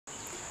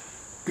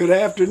Good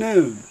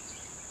afternoon.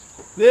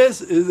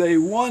 This is a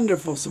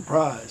wonderful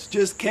surprise.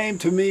 Just came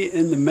to me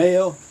in the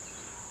mail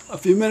a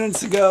few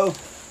minutes ago.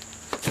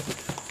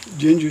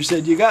 Ginger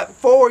said, "You got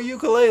 4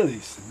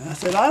 ukuleles." And I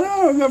said, "I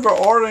don't remember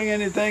ordering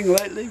anything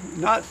lately,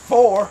 not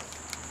 4.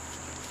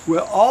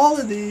 Well, all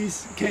of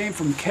these came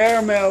from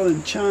Caramel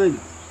in China.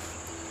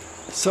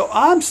 So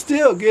I'm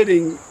still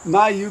getting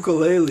my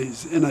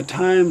ukuleles in a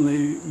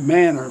timely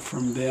manner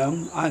from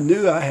them. I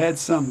knew I had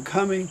some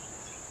coming,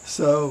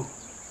 so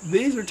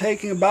these are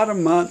taking about a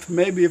month,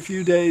 maybe a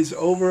few days,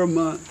 over a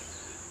month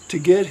to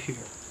get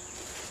here.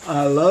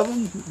 I love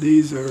them.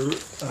 These are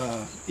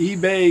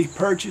eBay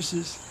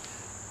purchases,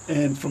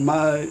 and for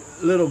my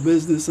little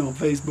business on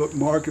Facebook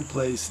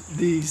Marketplace,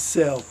 these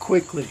sell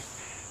quickly.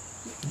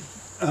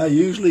 I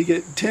usually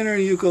get tenor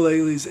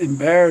ukuleles in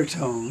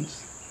baritones,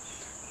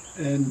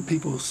 and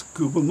people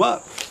scoop them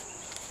up.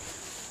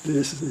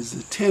 This is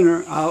a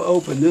tenor. I'll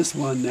open this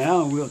one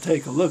now and we'll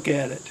take a look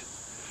at it.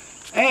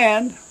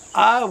 And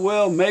I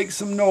will make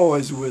some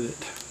noise with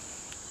it,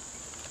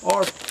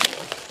 or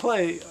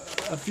play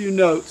a few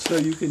notes so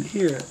you can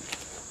hear it.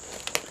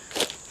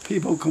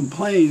 People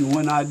complain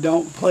when I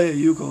don't play a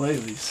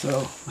ukulele,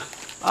 so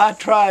I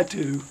try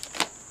to.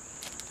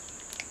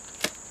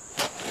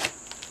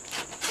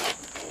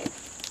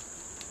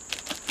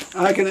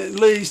 I can at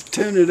least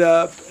tune it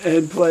up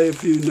and play a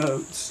few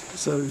notes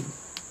so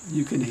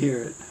you can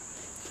hear it.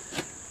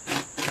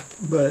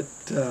 But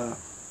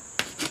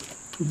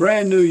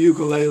brand new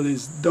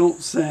ukuleles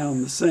don't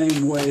sound the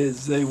same way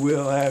as they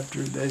will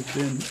after they've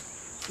been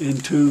in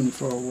tune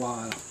for a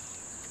while.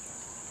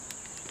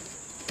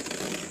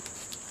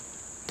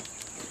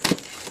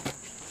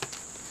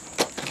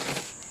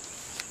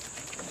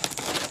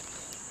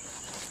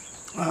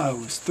 I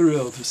was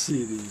thrilled to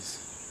see these.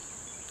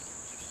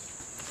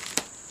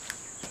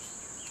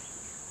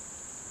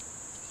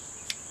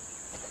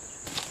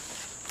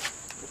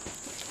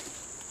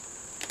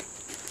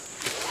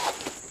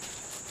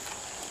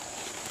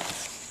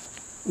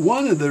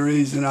 One of the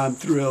reasons I'm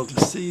thrilled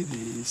to see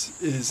these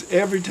is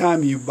every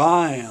time you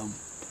buy them,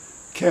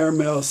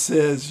 Caramel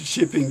says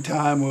shipping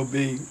time will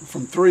be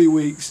from 3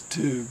 weeks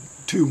to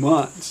 2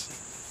 months.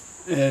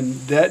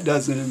 And that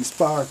doesn't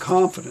inspire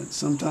confidence.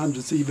 Sometimes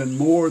it's even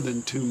more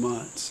than 2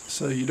 months.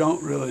 So you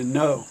don't really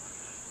know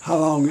how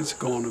long it's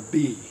going to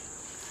be.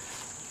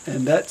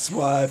 And that's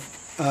why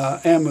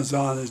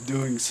Amazon is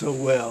doing so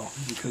well,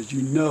 because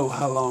you know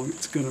how long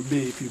it's going to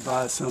be if you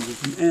buy something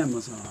from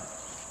Amazon.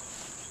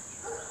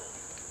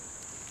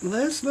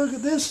 Let's look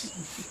at this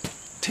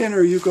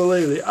tenor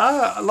ukulele.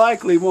 I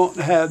likely won't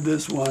have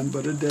this one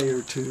but a day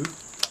or two.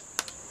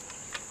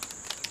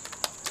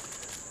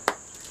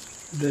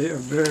 They are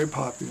very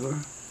popular.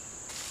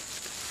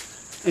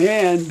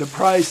 And the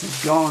price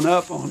has gone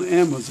up on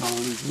Amazon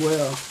as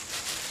well.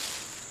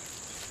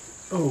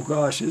 Oh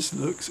gosh, this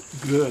looks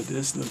good.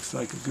 This looks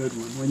like a good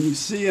one. When you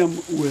see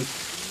them with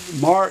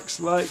marks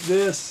like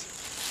this,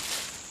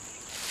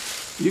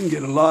 you can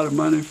get a lot of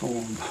money for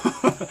them.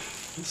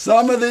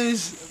 Some of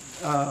these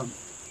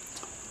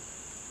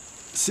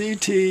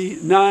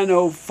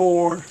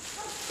CT904,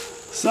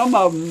 some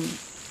of them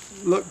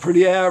look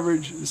pretty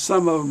average,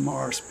 some of them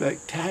are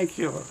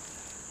spectacular.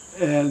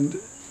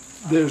 And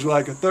there's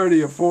like a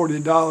 $30 or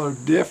 $40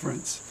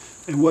 difference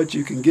in what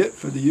you can get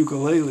for the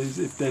ukuleles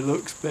if they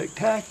look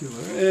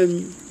spectacular.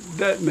 And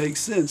that makes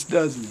sense,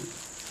 doesn't it?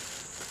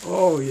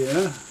 Oh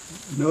yeah,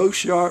 no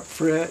sharp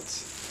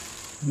frets,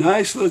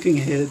 nice looking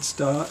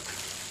headstock.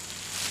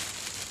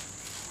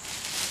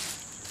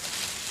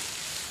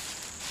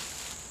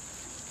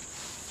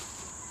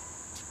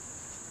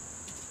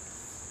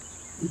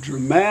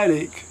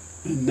 Dramatic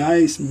and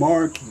nice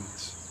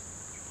markings.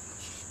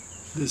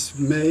 This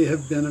may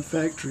have been a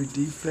factory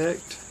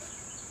defect.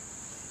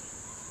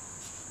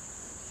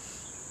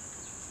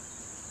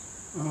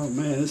 Oh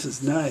man, this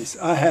is nice.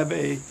 I have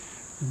a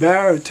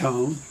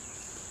baritone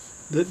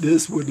that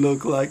this would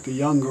look like the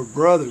younger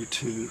brother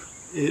to.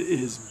 It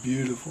is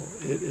beautiful.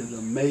 It is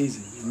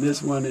amazing. And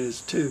this one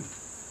is too.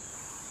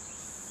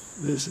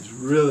 This is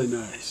really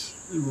nice.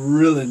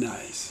 Really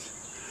nice.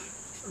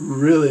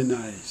 Really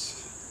nice.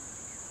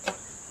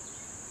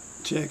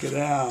 Check it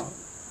out.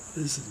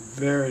 This is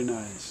very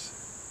nice.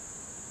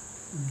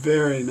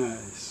 Very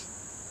nice.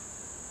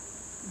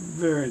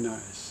 Very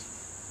nice.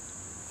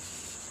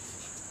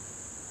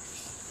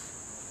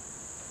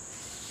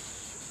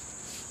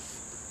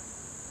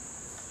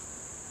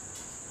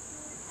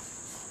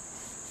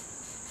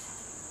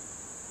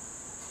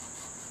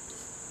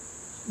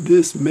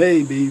 This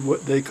may be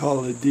what they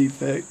call a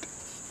defect.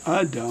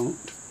 I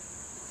don't.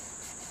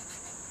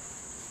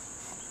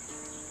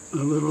 A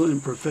little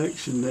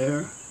imperfection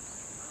there.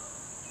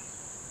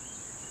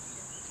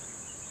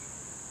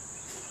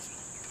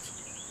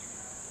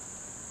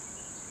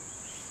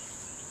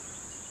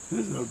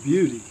 This is a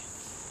beauty.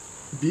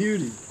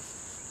 Beauty.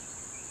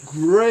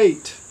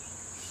 Great.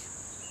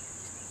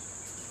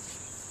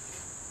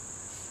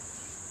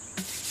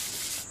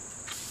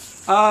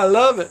 I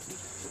love it.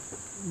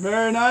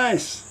 Very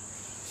nice.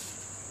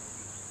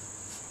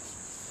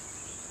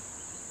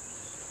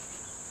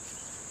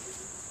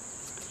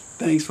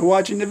 Thanks for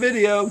watching the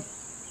video.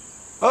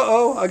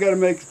 Uh-oh, I gotta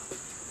make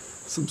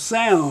some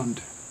sound.